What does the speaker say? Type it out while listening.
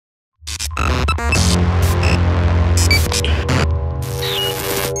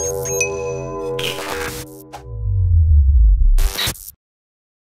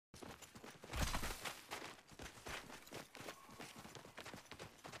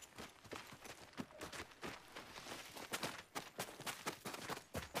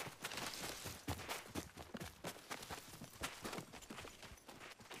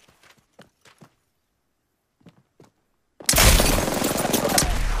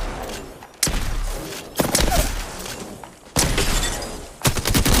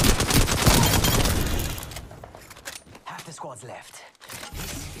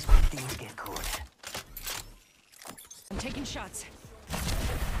shots.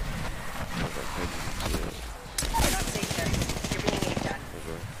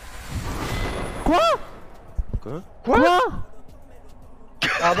 Quoi? Quoi?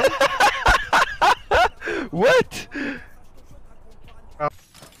 Pardon? What?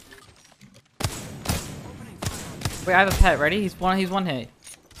 Wait, I have a pet. Ready? He's one hit.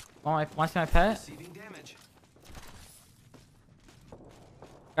 Want to see my pet?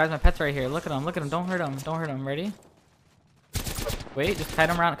 Guys, my pet's right here. Look at him. Look at him. Don't hurt him. Don't hurt him. Ready? Wait, just kite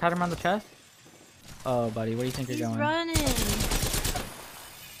him around the chest. Oh, buddy, where do you think you're going? He's running.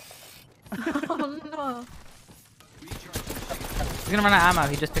 Oh no. He's gonna run out of ammo.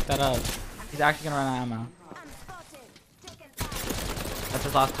 He just picked that up. He's actually gonna run out of ammo. That's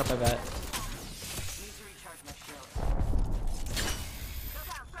his last clip, I bet.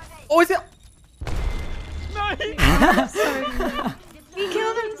 Oh, is it? Nice. He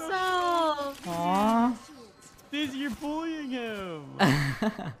killed himself. Aww. Dizzy, you're bullying him.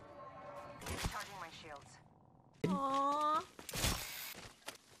 Aww.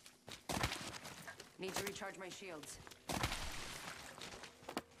 Need to recharge my shields.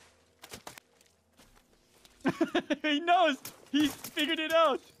 He knows. He's figured it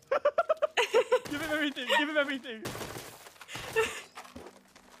out. Give him everything. Give him everything.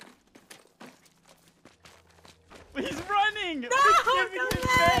 He's running. No, He's giving his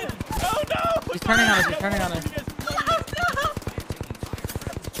bed. Oh no! He's turning on us. He's turning on us.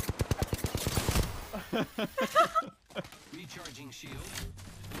 Recharging shield.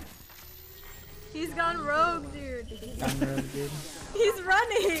 He's gone rogue, dude. He's He's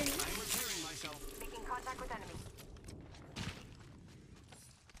running. I'm repairing myself. Making contact with enemy.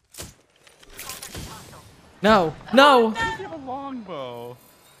 No, no. You have a longbow.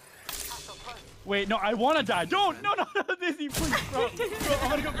 Wait, no, I want to die. Don't, no, Dizzy, please, bro. I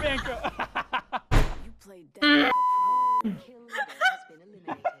want to go bankrupt. You played that like a pro. Kill leader has been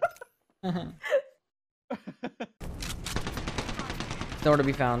eliminated. Nowhere to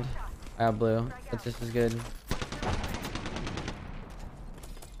be found. I have blue, but this is good.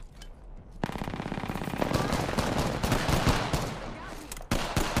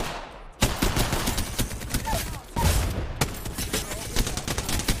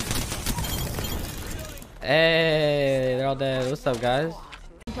 Hey, they're all dead. What's up, guys?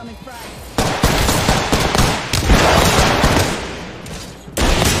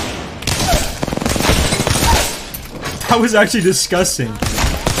 That was actually disgusting.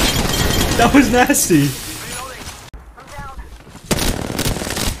 That was nasty.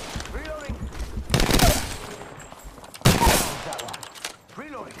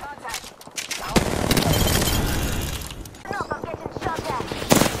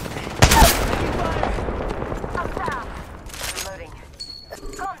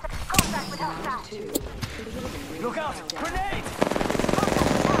 Look out! Grenade!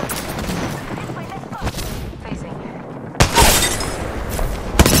 Facing.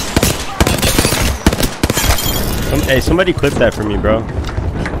 Hey, somebody clip that for me, bro. Healing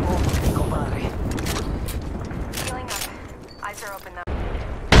up. Eyes are open now.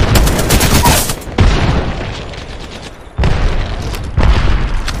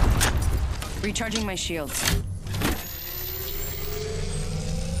 Recharging my shields.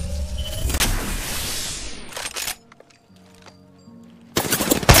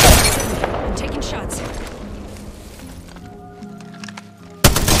 I'm taking shots.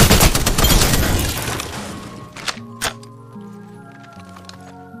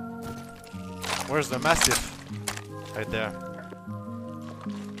 Where's the massive? Right there.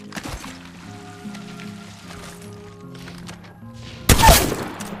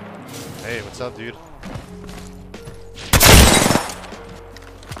 Hey, what's up, dude?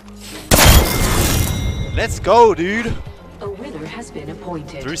 Let's go, dude! A winner has been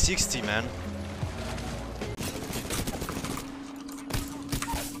appointed. 360, man.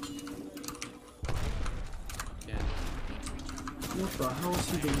 What the hell is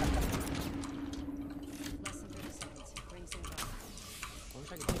he doing?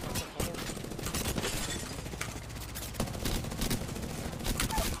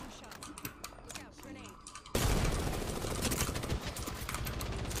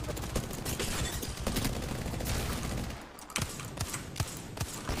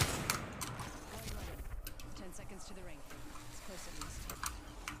 To the ring. It's close at least.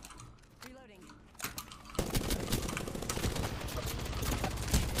 Reloading.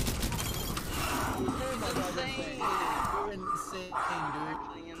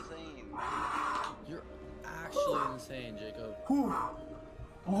 You're actually insane, Jacob. Whew.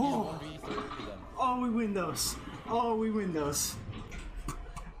 Oh. Oh, we win those. Oh, we win those.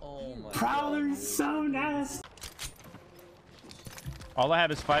 Oh my Prowler's so nasty. All I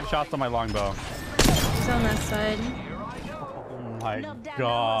have is 5 shots on my longbow. He's on that side. Oh my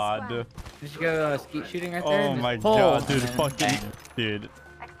god. Did you go skeet shooting right there? Oh my Just pull, god, dude. and then Fucking. bang. Dude.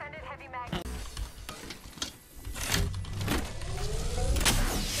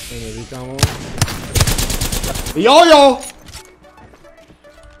 Yo!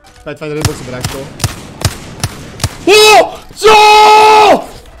 Fai delle borse per ecco. Oh! Zo!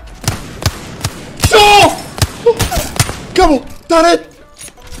 Zo! Cavolo! Tare!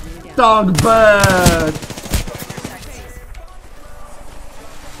 Dog bad!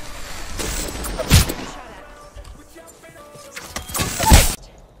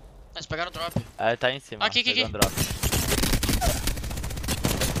 Eles pegaram o drop. Ah, ele tá em cima. Aqui. Pegando drop.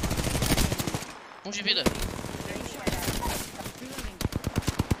 De vida.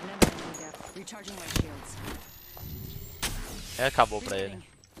 Acabou pra ele.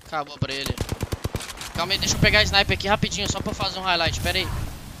 Acabou pra ele. Calma aí, deixa eu pegar a sniper aqui rapidinho, só pra fazer um highlight. Pera aí.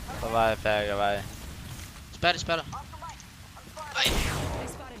 Vai, pega, vai. Espera. Ai.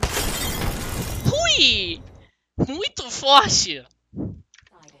 Ui! Muito forte!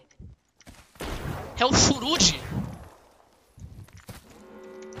 É o churude.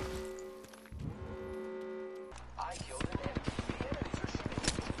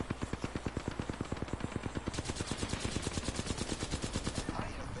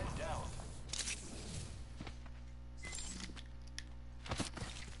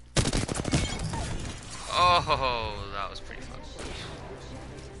 Oh, that was pretty fun.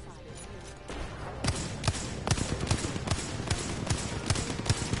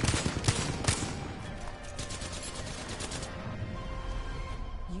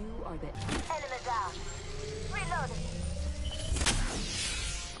 You are the enemy down. Reloading.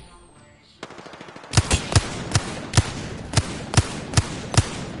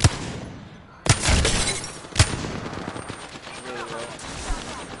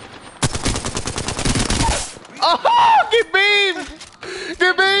 Oh! Get beamed!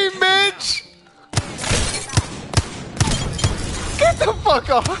 Get beamed, bitch! Get the fuck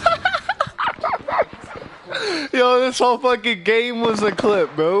off! Yo, this whole fucking game was a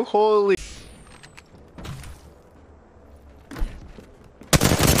clip, bro. Holy.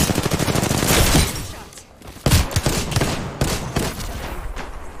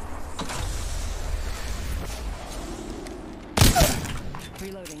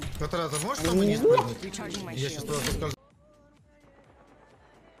 Reloading. Петра, ты можешь там не спрыгнуть? Recharging my Я сейчас shield. туда подскользну.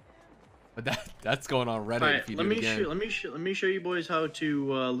 But that's going on Reddit. Alright, If you let do me it again. let me show you boys how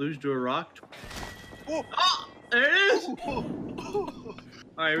to lose to a rock. Oh, there it is.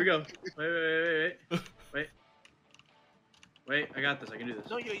 Alright, here we go. Wait, I got this. I can do this.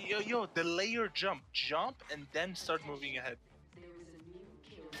 No, yo, delay your jump and then start moving ahead.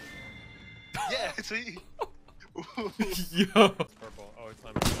 Yeah, see? Yo. Purple. Oh, it's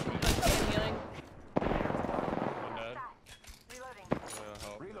not me. Healing. I'm dead.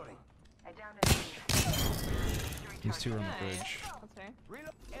 Help. These two are on the bridge. Okay.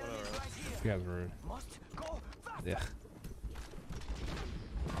 You guys were. Yeah.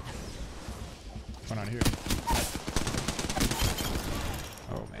 What's going on here?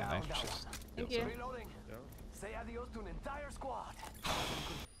 Oh man, nice just. Thank you.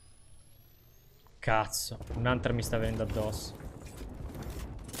 Cazzo, un hunter mi sta venendo addosso.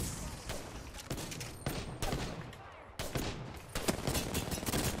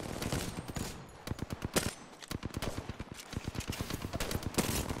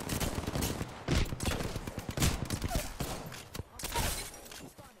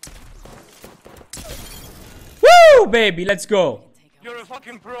 Woo, baby, let's go. You're a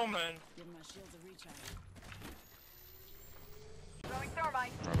fucking pro, man.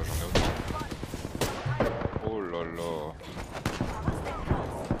 Oh lolo.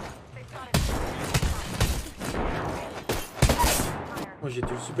 Moi j'ai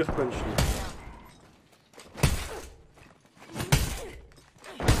du super punch.